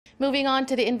Moving on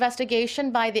to the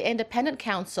investigation by the independent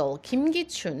counsel,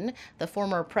 Ki-choon, the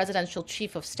former presidential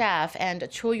chief of staff, and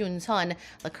Cho Yoon-sun,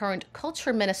 the current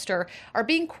culture minister, are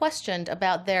being questioned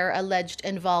about their alleged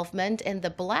involvement in the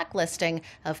blacklisting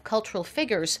of cultural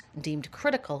figures deemed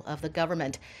critical of the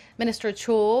government. Minister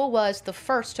Cho was the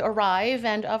first to arrive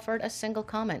and offered a single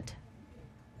comment.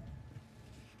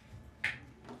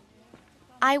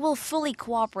 I will fully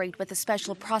cooperate with the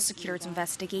special prosecutor's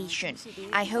investigation.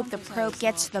 I hope the probe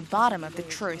gets to the bottom of the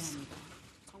truth.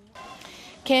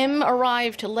 Kim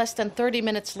arrived less than 30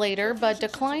 minutes later, but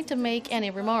declined to make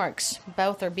any remarks.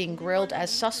 Both are being grilled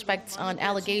as suspects on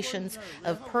allegations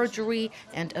of perjury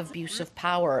and abuse of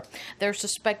power. They're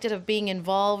suspected of being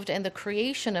involved in the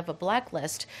creation of a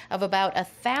blacklist of about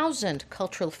 1,000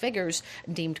 cultural figures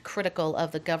deemed critical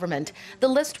of the government. The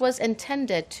list was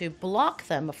intended to block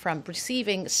them from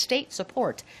receiving state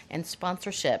support and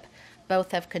sponsorship.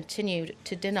 Both have continued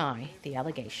to deny the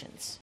allegations.